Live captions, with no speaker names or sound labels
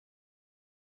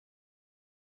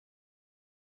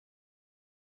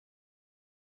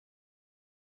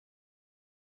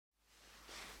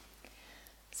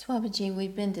Swabiji,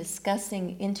 we've been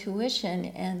discussing intuition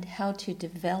and how to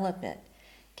develop it.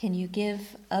 Can you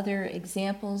give other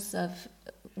examples of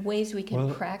ways we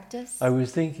can practice? I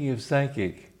was thinking of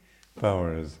psychic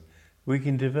powers. We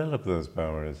can develop those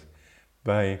powers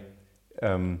by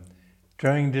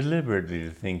trying deliberately to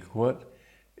think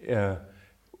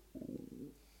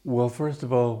well, first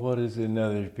of all, what is in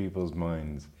other people's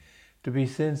minds? To be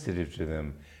sensitive to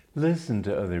them. Listen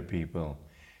to other people.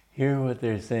 Hear what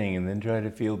they're saying, and then try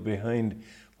to feel behind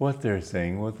what they're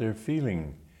saying, what they're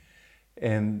feeling.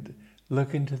 And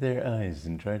look into their eyes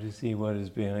and try to see what is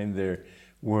behind their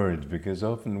words, because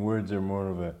often words are more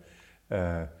of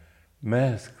a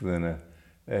mask than an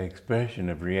expression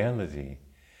of reality.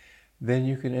 Then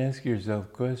you can ask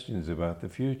yourself questions about the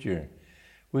future.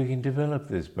 We can develop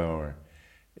this power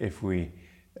if we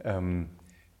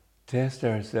test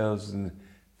ourselves and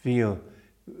feel,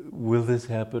 will this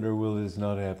happen or will this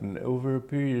not happen? Over a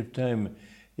period of time,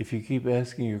 if you keep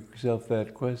asking yourself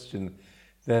that question,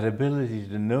 that ability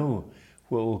to know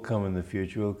what will come in the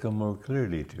future will come more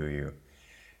clearly to you.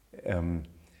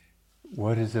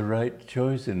 What is the right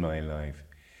choice in my life?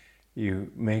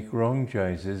 You make wrong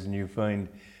choices, and you find,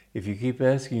 if you keep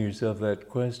asking yourself that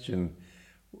question,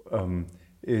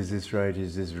 is this right,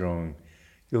 is this wrong?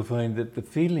 You'll find that the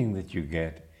feeling that you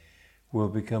get will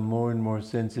become more and more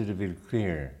sensitive and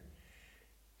clear.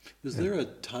 Is there a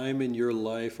time in your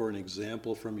life or an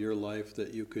example from your life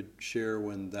that you could share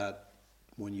when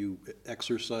you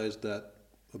exercised that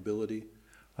ability?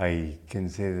 I can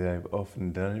say that I've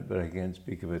often done it, but I can't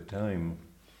speak of a time.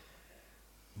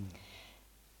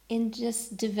 In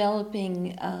just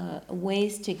developing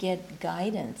ways to get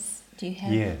guidance, do you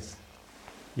have?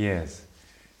 Yes.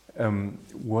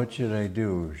 What should I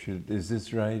do? Is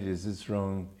this right? Is this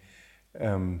wrong?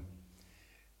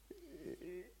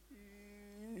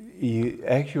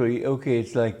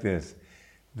 It's like this,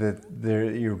 that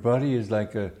your body is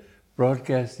like a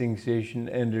broadcasting station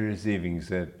and a receiving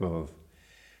set both.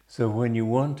 So when you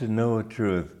want to know a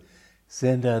truth,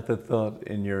 send out the thought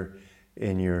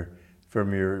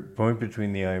from your point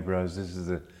between the eyebrows. This is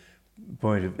the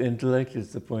point of intellect,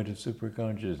 it's the point of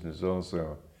superconsciousness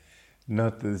also.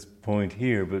 Not this point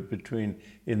here, but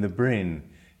in the brain,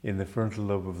 in the frontal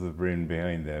lobe of the brain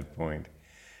behind that point.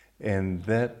 And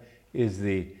that is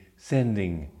the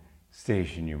sending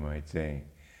station, you might say.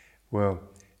 Well,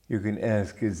 you can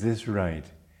ask, is this right?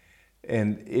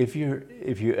 And if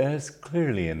you ask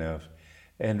clearly enough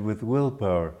and with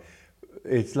willpower,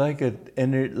 it's like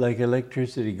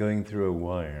electricity going through a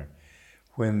wire.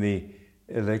 When the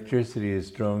electricity is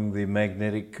strong, the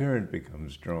magnetic current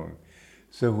becomes strong.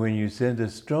 So when you send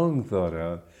a strong thought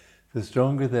out, the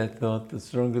stronger that thought, the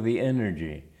stronger the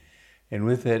energy. And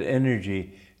with that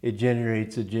energy, it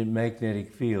generates a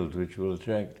magnetic field which will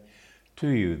attract to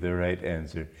you the right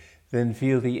answer. Then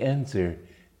feel the answer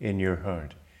in your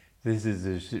heart. This is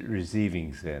the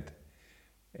receiving set.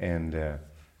 And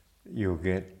you'll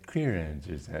get clear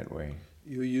answers that way.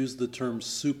 You use the term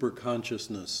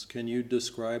superconsciousness. Can you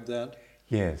describe that?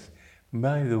 Yes.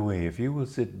 By the way, if you will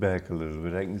sit back a little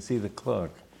bit, I can see the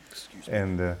clock. Excuse me.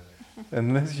 And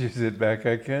unless you sit back,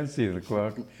 I can't see the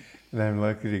clock, and I'm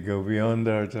likely to go beyond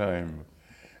our time.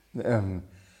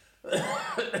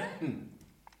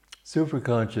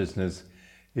 Superconsciousness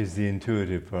is the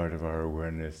intuitive part of our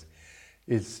awareness.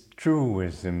 It's true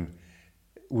wisdom,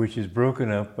 which is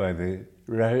broken up by the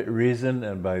reason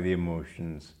and by the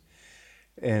emotions.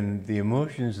 And the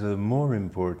emotions are the more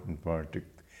important part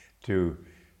to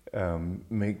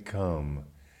make calm.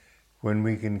 When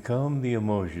we can calm the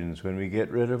emotions, when we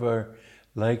get rid of our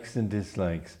likes and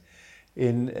dislikes,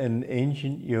 in an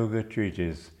ancient yoga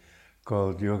treatise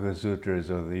called Yoga Sutras,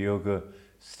 or the Yoga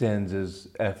Stanzas,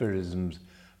 aphorisms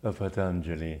of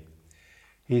Patanjali,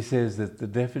 he says that the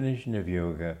definition of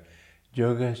yoga,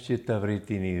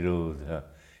 yogaschitavritti nirodha,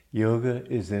 yoga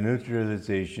is the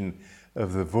neutralization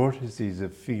of the vortices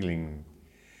of feeling.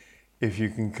 If you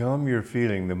can calm your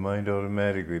feeling, the mind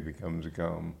automatically becomes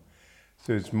calm.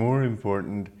 So it's more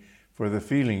important for the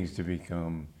feelings to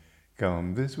become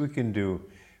calm. This we can do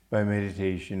by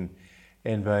meditation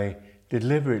and by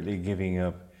deliberately giving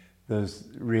up the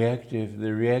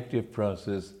reactive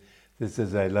process that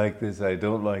says, I like this, I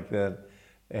don't like that,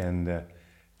 and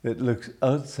that looks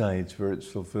outside for its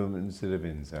fulfillment instead of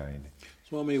inside.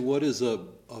 Swami, what is a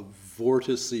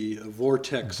vortex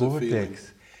of feeling?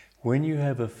 When you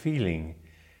have a feeling,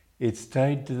 it's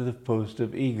tied to the post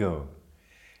of ego.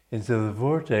 And so the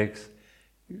vortex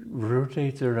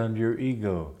rotates around your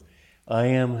ego. I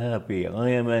am happy, I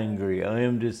am angry, I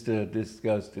am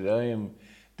disgusted, I am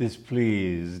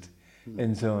displeased,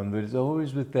 and so on. But it's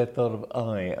always with that thought of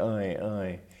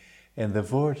I. And the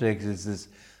vortex is this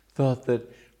thought that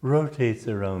rotates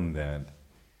around that.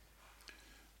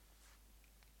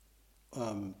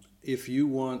 If you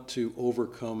want to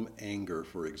overcome anger,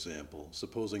 for example,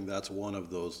 supposing that's one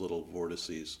of those little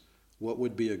vortices, what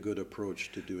would be a good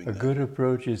approach to doing A that? good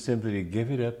approach is simply to give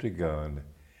it up to God.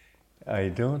 I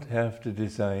don't have to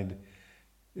decide,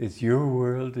 it's your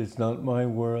world, it's not my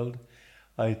world.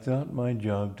 It's not my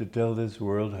job to tell this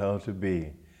world how to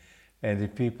be. And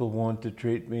if people want to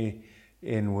treat me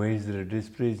in ways that are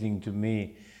displeasing to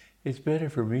me, it's better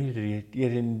for me to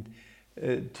get in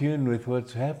tune with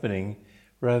what's happening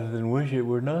rather than wish it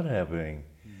were not happening.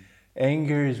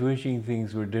 Anger is wishing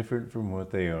things were different from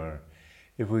what they are.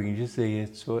 If we can just say,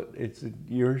 it's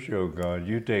your show, God,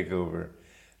 you take over,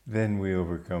 then we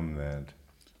overcome that.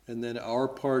 And then our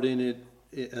part in it,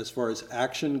 as far as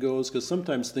action goes, because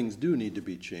sometimes things do need to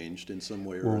be changed in some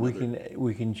way or another.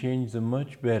 We can change them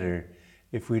much better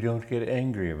if we don't get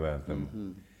angry about them.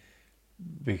 Mm-hmm.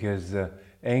 Because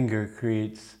anger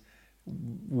creates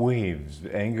waves.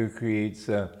 Anger creates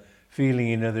feeling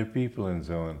in other people and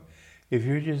so on. If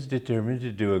you're just determined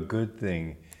to do a good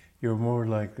thing, you're more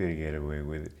likely to get away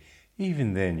with it.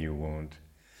 Even then you won't.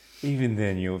 Even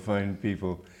then you'll find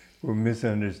people who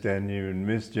misunderstand you and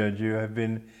misjudge you. I've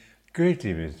been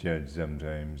greatly misjudged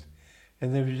sometimes.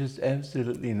 And there was just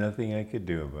absolutely nothing I could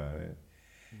do about it.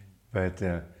 But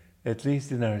at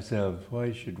least in ourselves,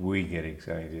 why should we get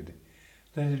excited?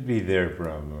 Let it be their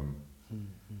problem.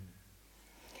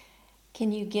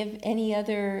 Can you give any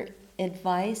other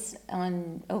advice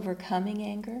on overcoming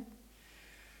anger?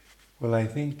 Well, I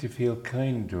think to feel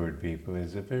kind toward people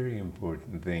is a very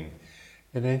important thing.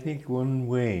 And I think one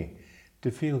way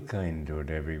to feel kind toward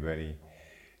everybody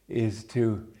is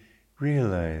to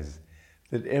realize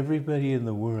that everybody in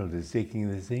the world is seeking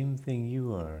the same thing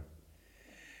you are.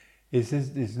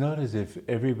 It's not as if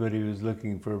everybody was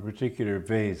looking for a particular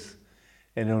vase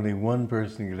and only one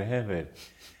person could have it.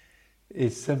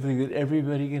 It's something that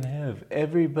everybody can have.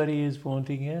 Everybody is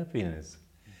wanting happiness.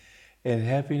 And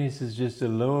happiness is just a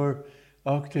lower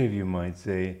octave, you might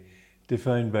say,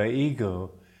 defined by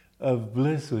ego, of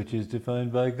bliss, which is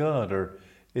defined by God, or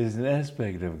is an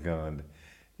aspect of God.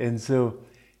 And so,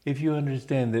 if you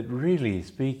understand that really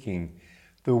speaking,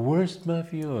 the worst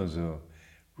mafioso,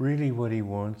 really what he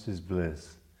wants is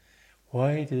bliss.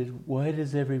 Why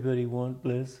does everybody want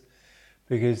bliss?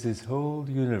 Because this whole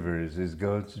universe is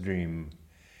God's dream,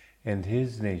 and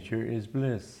his nature is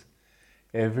bliss,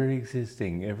 ever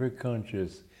existing, ever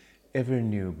conscious, ever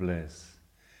new bliss.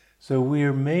 So we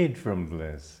are made from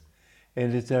bliss,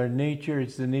 and it's our nature,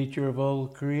 it's the nature of all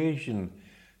creation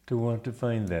to want to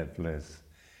find that bliss.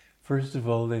 First of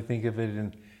all, they think of it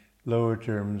in lower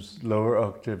terms, lower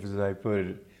octaves, as I put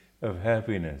it, of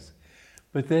happiness.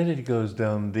 But then it goes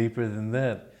down deeper than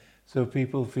that. So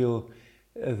people feel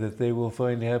that they will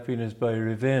find happiness by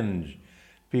revenge.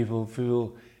 People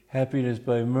feel happiness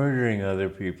by murdering other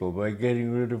people, by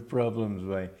getting rid of problems,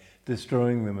 by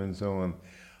destroying them, and so on.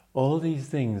 All these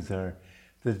things are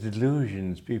the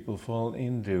delusions people fall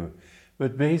into.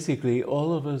 But basically,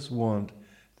 all of us want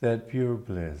that pure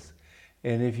bliss.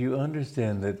 And if you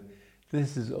understand that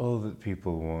this is all that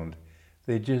people want,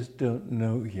 they just don't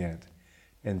know yet.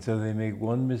 And so they make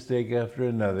one mistake after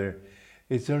another.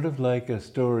 It's sort of like a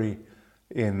story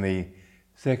in the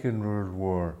Second World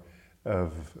War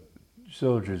of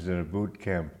soldiers in a boot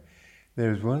camp.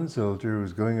 There was one soldier who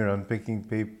was going around picking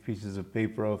pieces of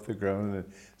paper off the ground and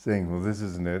saying, well, this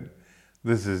isn't it,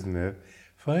 this isn't it.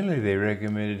 Finally, they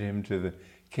recommended him to the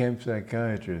camp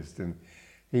psychiatrist, and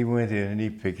he went in and he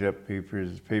picked up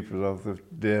papers off the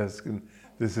desk, and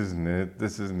this isn't it,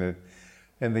 this isn't it.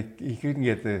 And he couldn't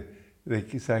get the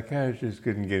psychiatrist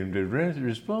couldn't get him to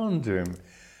respond to him.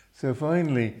 So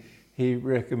finally, he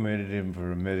recommended him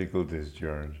for a medical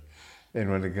discharge. And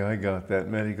when the guy got that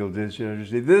medical discharge, he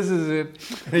said, this is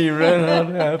it. And he ran out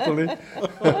happily.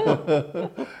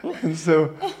 And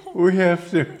so we have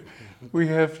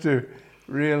to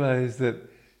realize that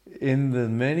in the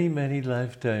many, many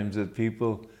lifetimes that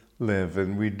people live,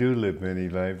 and we do live many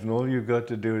lives, and all you've got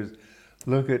to do is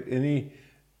look at any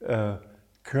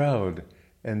crowd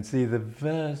and see the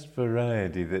vast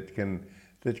variety that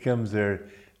comes there.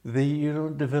 You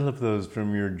don't develop those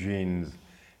from your genes.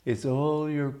 It's all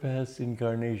your past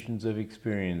incarnations of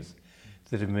experience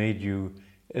that have made you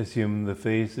assume the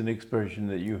face and expression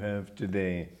that you have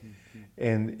today.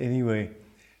 And anyway,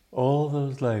 all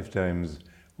those lifetimes,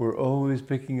 we're always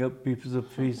picking up pieces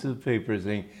of paper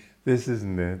saying, this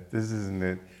isn't it, this isn't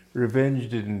it. Revenge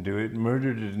didn't do it,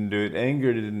 murder didn't do it,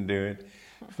 anger didn't do it.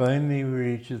 Finally, we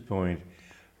reach the point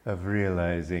of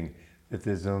realizing that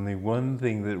there's only one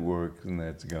thing that works, and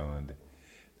that's God.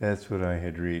 that's what I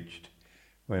had reached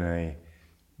when I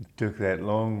took that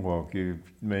long walk. You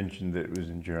mentioned that it was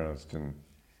in Charleston.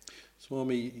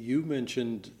 Swami, you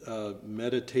mentioned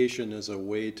meditation as a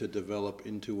way to develop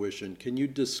intuition. Can you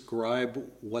describe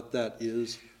what that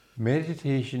is?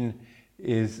 Meditation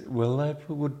is, well, I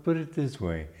would put it this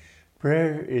way.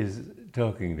 Prayer is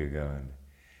talking to God.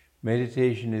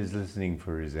 Meditation is listening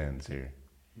for His answer.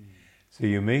 So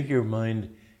you make your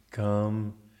mind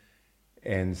calm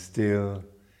and still,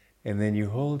 and then you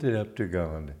hold it up to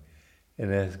God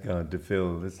and ask God to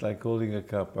fill. It's like holding a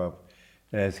cup up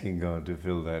and asking God to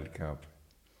fill that cup.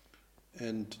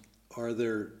 And are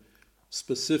there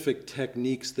specific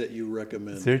techniques that you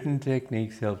recommend? Certain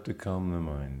techniques help to calm the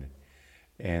mind.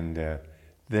 And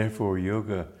therefore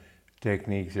yoga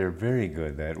techniques are very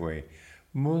good that way.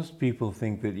 Most people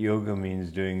think that yoga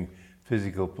means doing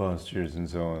physical postures and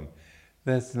so on.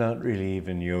 That's not really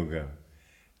even yoga.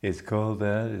 It's called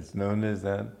that, it's known as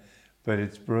that, but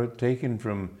it's taken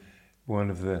from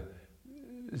one of the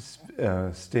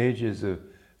stages of,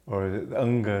 or the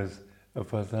angas of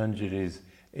Patanjali's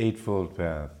Eightfold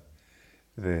Path,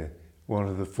 one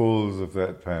of the folds of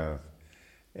that path,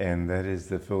 and that is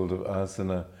the fold of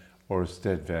asana or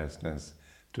steadfastness,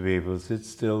 to be able to sit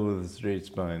still with a straight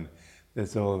spine.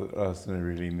 That's all that asana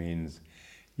really means.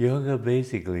 Yoga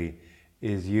basically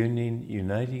is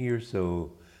uniting your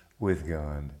soul with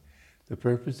God. The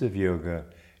purpose of yoga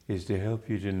is to help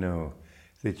you to know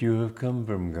that you have come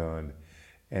from God,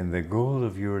 and the goal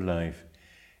of your life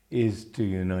is to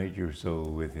unite your soul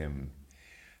with Him.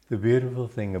 The beautiful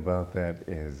thing about that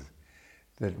is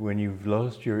that when you've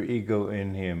lost your ego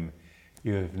in Him,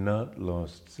 you have not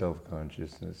lost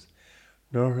self-consciousness,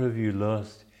 nor have you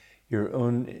lost your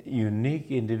own unique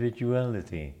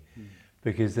individuality,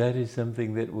 because that is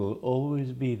something that will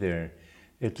always be there,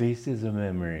 at least as a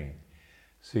memory.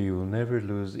 So you will never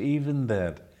lose even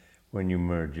that when you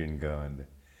merge in God.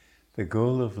 The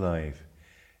goal of life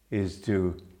is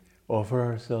to offer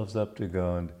ourselves up to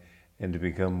God and to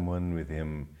become one with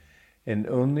Him. And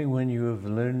only when you have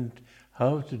learned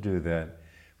how to do that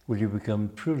will you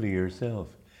become truly yourself.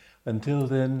 Until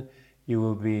then, you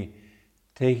will be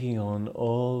taking on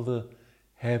all the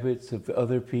habits of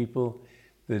other people,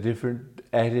 the different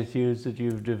attitudes that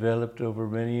you've developed over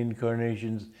many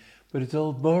incarnations, but it's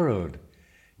all borrowed.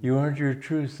 You aren't your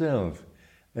true self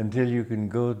until you can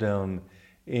go down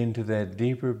into that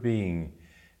deeper being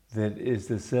that is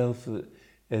the self,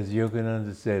 as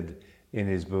Yogananda said in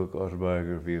his book,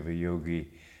 Autobiography of a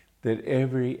Yogi, that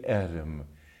every atom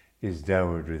is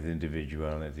dowered with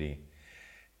individuality.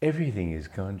 Everything is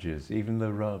conscious, even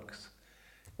the rocks.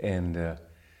 And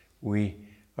we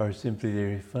are simply the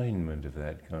refinement of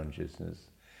that consciousness.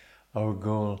 Our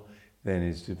goal then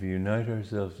is to unite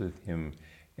ourselves with Him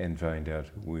and find out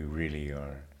who we really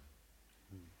are.